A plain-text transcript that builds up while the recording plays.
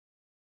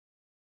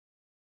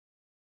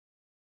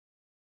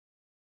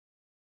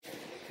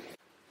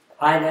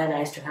Hi there,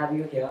 nice to have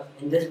you here.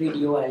 In this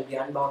video, I'll be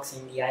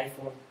unboxing the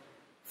iPhone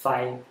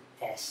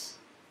 5s.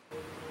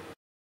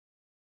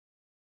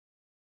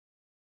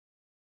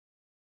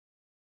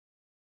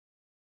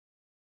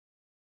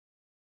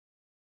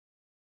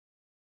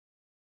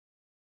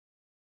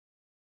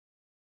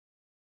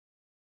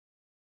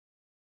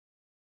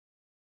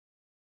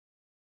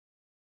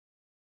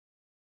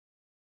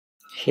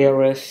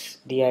 Here is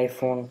the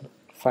iPhone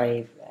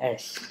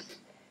 5s.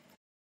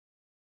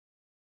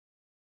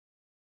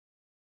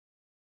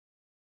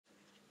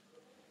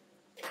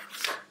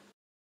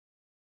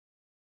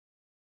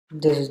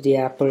 This is the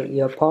Apple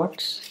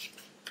EarPods,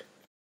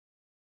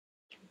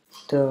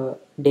 the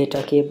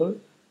data cable,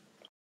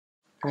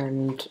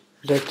 and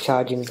the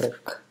charging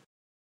brick.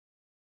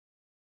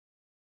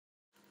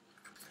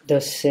 The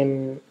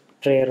SIM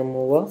tray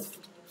remover,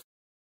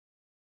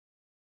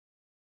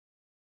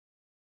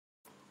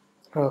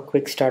 a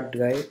quick start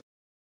guide,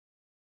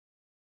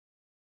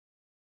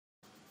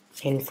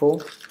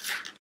 info,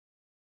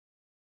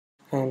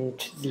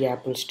 and the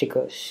Apple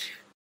stickers.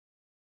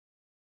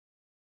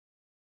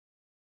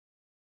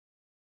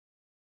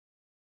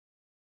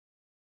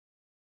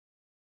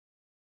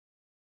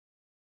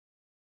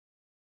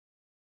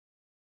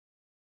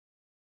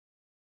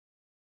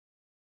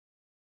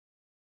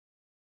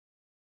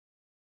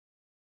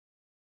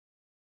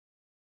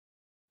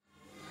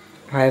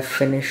 I've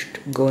finished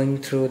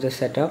going through the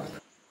setup.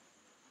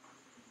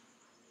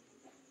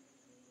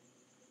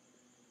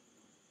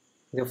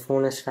 The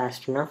phone is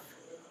fast enough.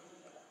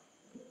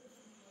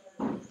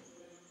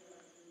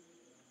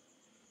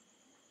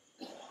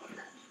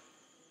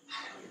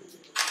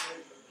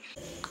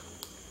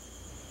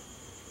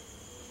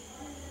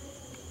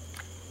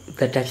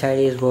 The Touch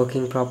ID is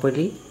working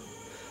properly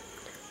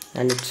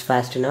and it's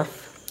fast enough.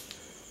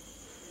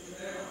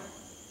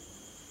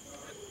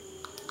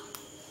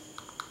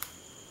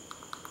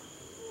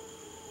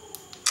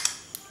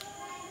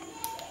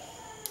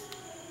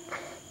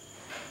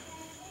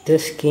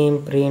 This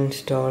came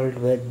pre-installed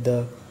with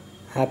the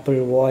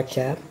Apple Watch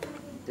app.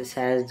 This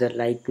has the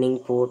lightning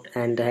port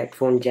and the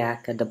headphone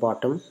jack at the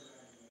bottom,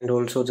 and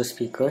also the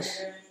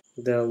speakers,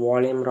 the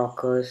volume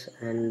rockers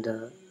and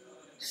the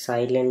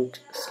silent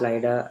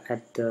slider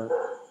at the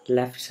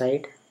left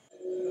side,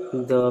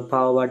 the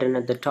power button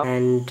at the top,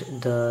 and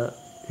the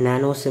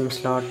nano SIM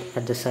slot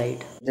at the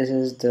side. This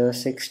is the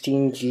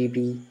 16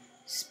 GB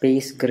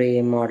space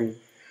gray model.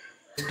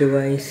 This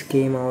device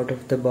came out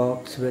of the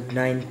box with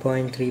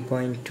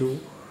 9.3.2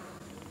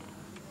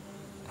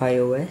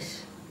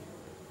 iOS.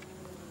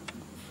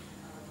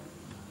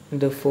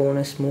 The phone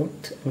is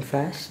smooth and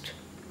fast.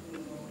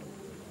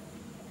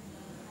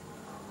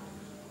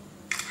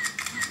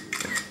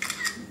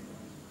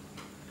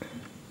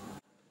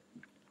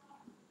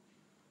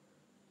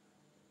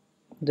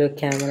 The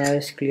camera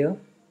is clear.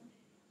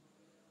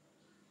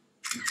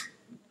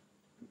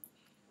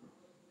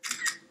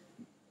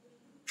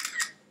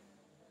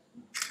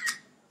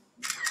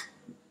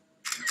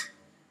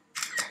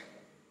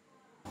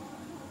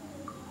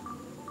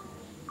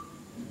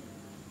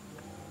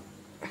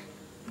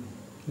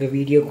 The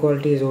video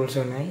quality is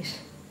also nice.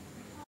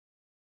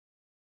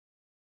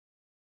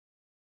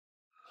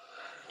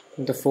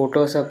 The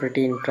photos are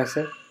pretty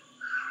impressive.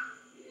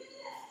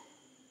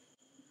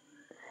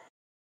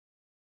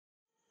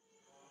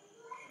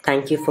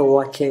 Thank you for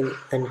watching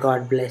and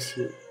God bless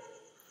you.